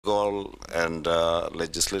legal and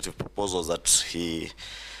legislative proposals that he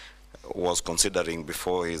was considering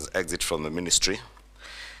before his exit from the ministry,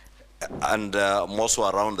 and also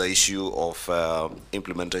around the issue of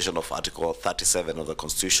implementation of Article 37 of the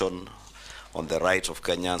Constitution on the right of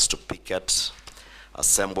Kenyans to picket,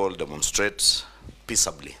 assemble, demonstrate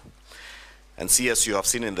peaceably. And see, as you have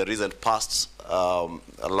seen in the recent past, a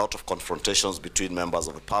lot of confrontations between members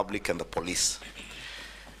of the public and the police.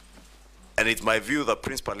 And it's my view that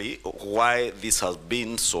principally why this has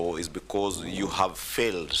been so is because you have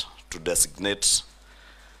failed to designate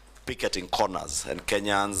picketing corners. And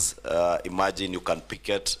Kenyans imagine you can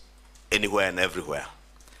picket anywhere and everywhere,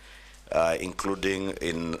 including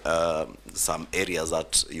in some areas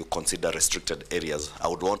that you consider restricted areas. I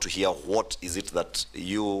would want to hear what is it that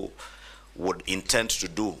you would intend to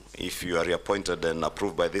do if you are reappointed and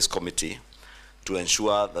approved by this committee to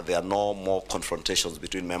ensure that there are no more confrontations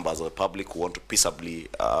between members of the public who want to peaceably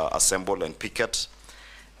assemble and picket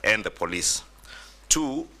and the police.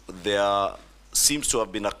 Two, there seems to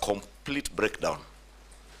have been a complete breakdown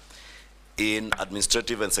in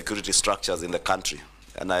administrative and security structures in the country.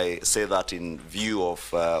 And I say that in view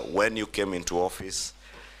of when you came into office,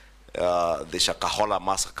 the Shakahola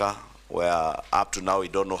massacre, where up to now we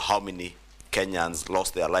don't know how many Kenyans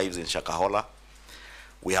lost their lives in Shakahola.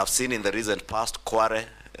 We have seen in the recent past Kware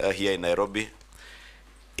here in Nairobi.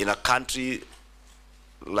 In a country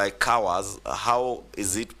like ours, how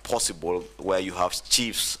is it possible where you have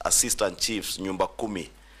chiefs, assistant chiefs, nyumba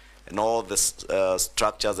kumi, and all the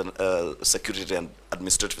structures and security and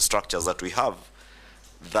administrative structures that we have,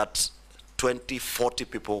 that 20, 40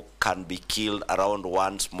 people can be killed around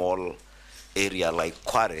one small area like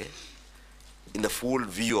Kware in the full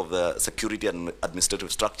view of the security and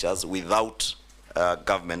administrative structures without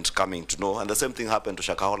government coming to know. And the same thing happened to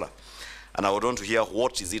Shakahola. And I would want to hear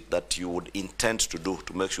what is it that you would intend to do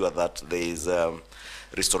to make sure that there is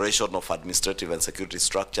restoration of administrative and security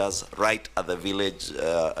structures right at the village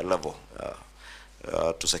level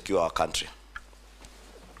to secure our country.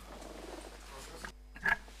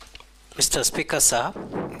 Mr. Speaker, sir,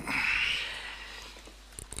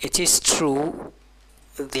 it is true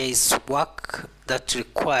there is work that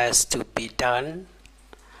requires to be done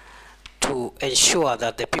to ensure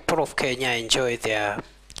that the people of Kenya enjoy their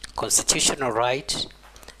constitutional right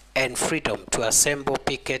and freedom to assemble,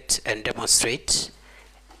 picket, and demonstrate,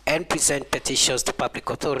 and present petitions to public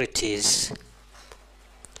authorities,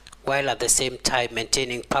 while at the same time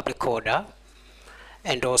maintaining public order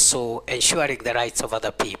and also ensuring the rights of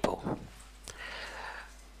other people.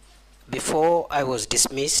 Before I was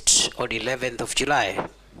dismissed on 11th of July,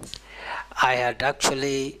 I had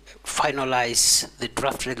actually finalized the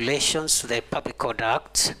draft regulations to the Public Order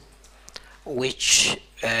Act, which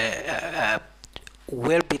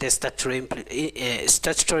will be the statutory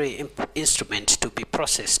instrument to be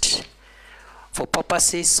processed for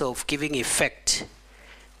purposes of giving effect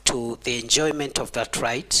to the enjoyment of that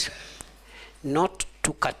right, not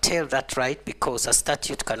to curtail that right, because a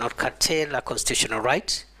statute cannot curtail a constitutional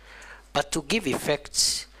right, but to give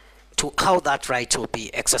effect to how that right will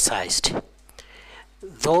be exercised.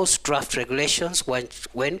 Those draft regulations,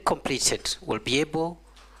 when completed, will be able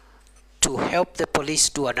to help the police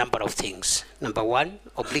do a number of things. Number one,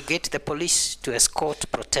 obligate the police to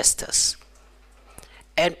escort protesters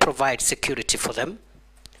and provide security for them,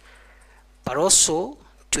 but also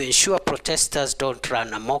to ensure protesters don't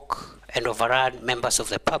run amok and overrun members of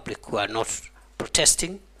the public who are not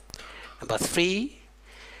protesting. Number three,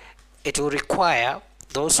 it will require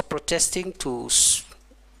those protesting to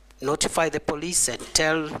notify the police and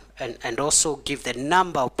tell and also give the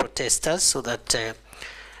number of protesters so that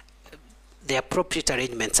the appropriate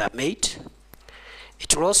arrangements are made.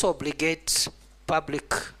 It will also obligate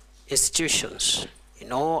public institutions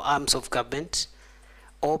in all arms of government,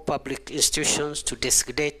 all public institutions, to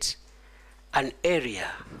designate an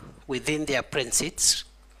area within their premises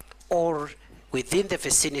or within the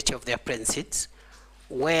vicinity of their premises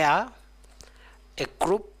where a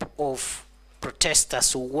group of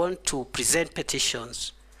protesters who want to present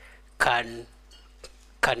petitions can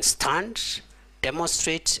stand,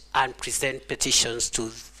 demonstrate, and present petitions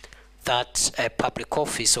to that public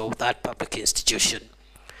office or that public institution.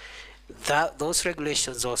 Those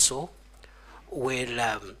regulations also will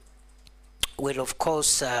of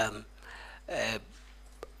course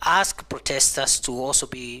ask protesters to also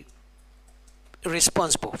be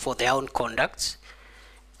responsible for their own conduct,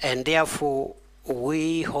 and therefore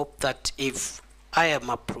we hope that if I am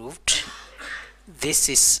approved, this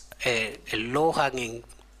is a low-hanging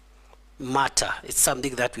matter. It's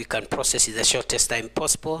something that we can process in the shortest time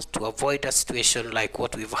possible to avoid a situation like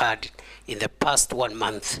what we've had in the past 1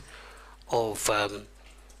 month of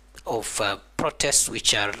protests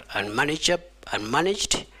which are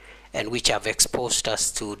unmanaged, and which have exposed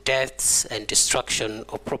us to deaths and destruction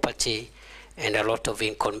of property and a lot of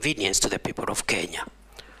inconvenience to the people of Kenya.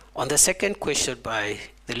 On the second question by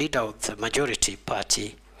the leader of the majority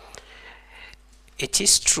party, it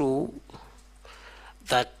is true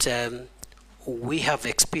that we have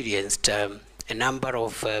experienced a number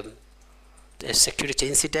of security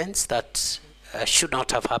incidents that should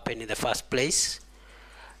not have happened in the first place.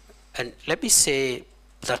 And let me say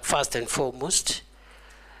that first and foremost,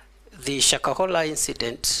 the Shakahola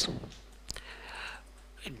incident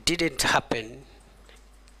didn't happen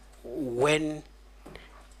when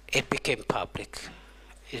it became public.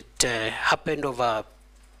 It happened over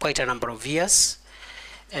quite a number of years,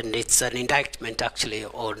 and it's an indictment actually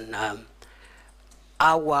on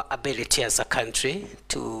our ability as a country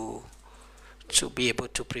to be able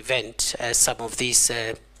to prevent some of these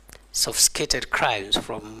sophisticated crimes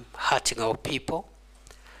from hurting our people.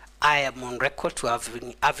 I am on record to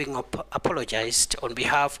having apologized on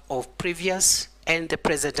behalf of previous and the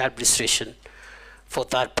present administration for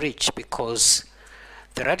that breach, because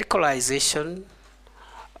the radicalization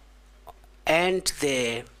and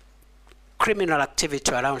the criminal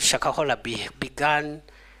activity around Shakahola began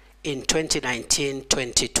in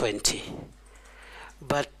 2019-2020.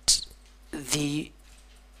 But the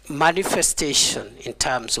manifestation in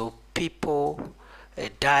terms of people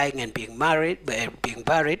dying and being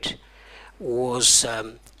buried was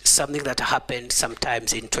something that happened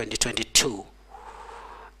sometimes in 2022.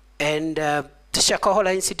 And the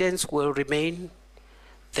Shakahola incidents will remain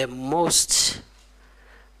the most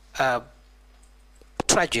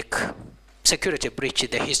tragic security breach in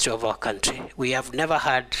the history of our country. We have never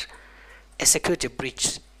had a security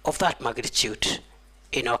breach of that magnitude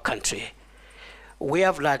in our country. We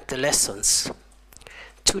have learned the lessons.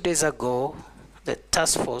 2 days ago, the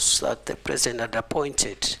task force that the president had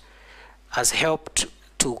appointed has helped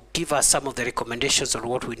to give us some of the recommendations on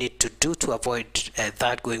what we need to do to avoid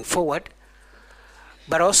that going forward.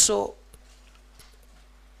 But also,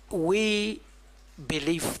 we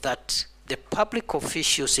believe that the public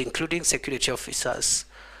officials, including security officers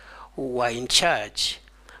who are in charge,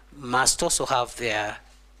 must also have their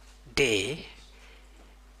day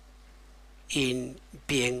in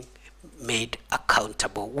being made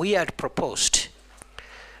accountable. We had proposed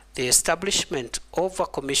the establishment of a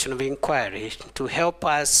commission of inquiry to help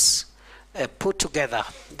us put together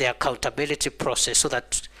the accountability process so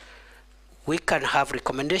that we can have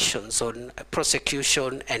recommendations on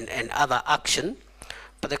prosecution and other action.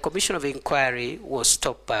 But the commission of inquiry was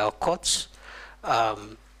stopped by our courts,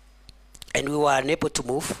 and we were unable to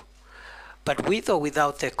move. But with or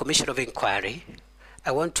without the commission of inquiry,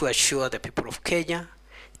 I want to assure the people of Kenya,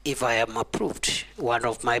 if I am approved, one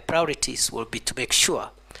of my priorities will be to make sure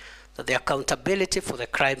that the accountability for the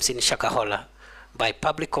crimes in Shakahola by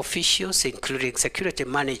public officials, including security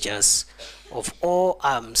managers of all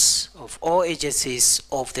arms, of all agencies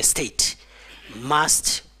of the state,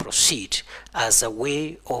 must proceed as a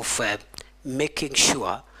way of making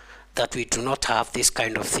sure that we do not have this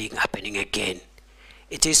kind of thing happening again.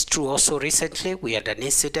 It is true also recently we had an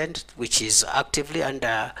incident which is actively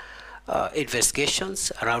under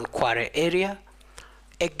investigations around Kware area.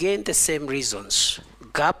 Again, the same reasons,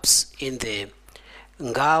 gaps in the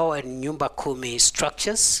Ngao and Nyumba Kumi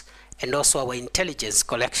structures, and also our intelligence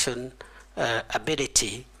collection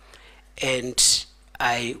ability. And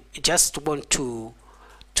I just want to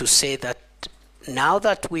say that now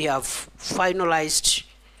that we have finalized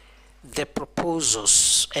the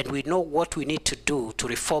proposals and we know what we need to do to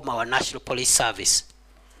reform our National Police Service,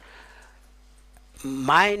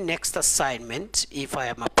 my next assignment, if I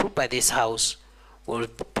am approved by this House, will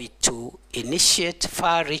be to initiate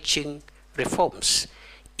far-reaching reforms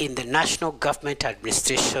in the national government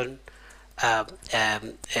administration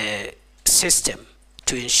system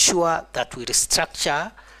to ensure that we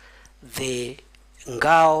restructure the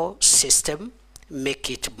Ngao system,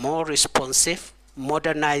 make it more responsive,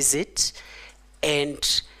 modernize it,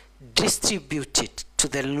 and distribute it to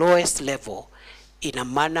the lowest level in a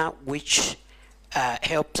manner which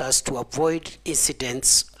helps us to avoid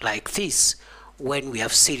incidents like this when we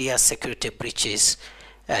have serious security breaches,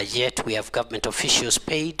 yet we have government officials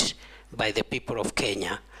paid by the people of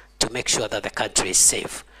Kenya to make sure that the country is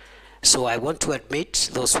safe. So I want to admit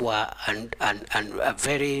those were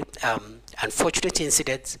very unfortunate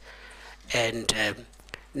incidents, and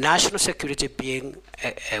national security being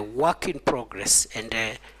a work in progress and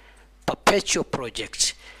a perpetual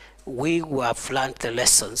project, we have learned the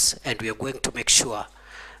lessons, and we are going to make sure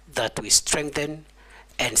that we strengthen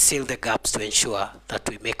and seal the gaps to ensure that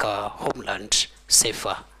we make our homeland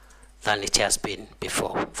safer than it has been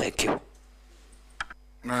before. Thank you.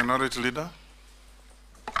 Minority Leader.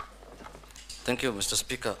 Thank you, Mr.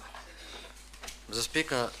 Speaker. Mr.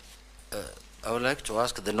 Speaker, I would like to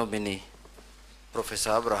ask the nominee,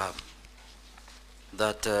 Professor Abraham,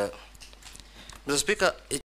 that, Mr. Speaker,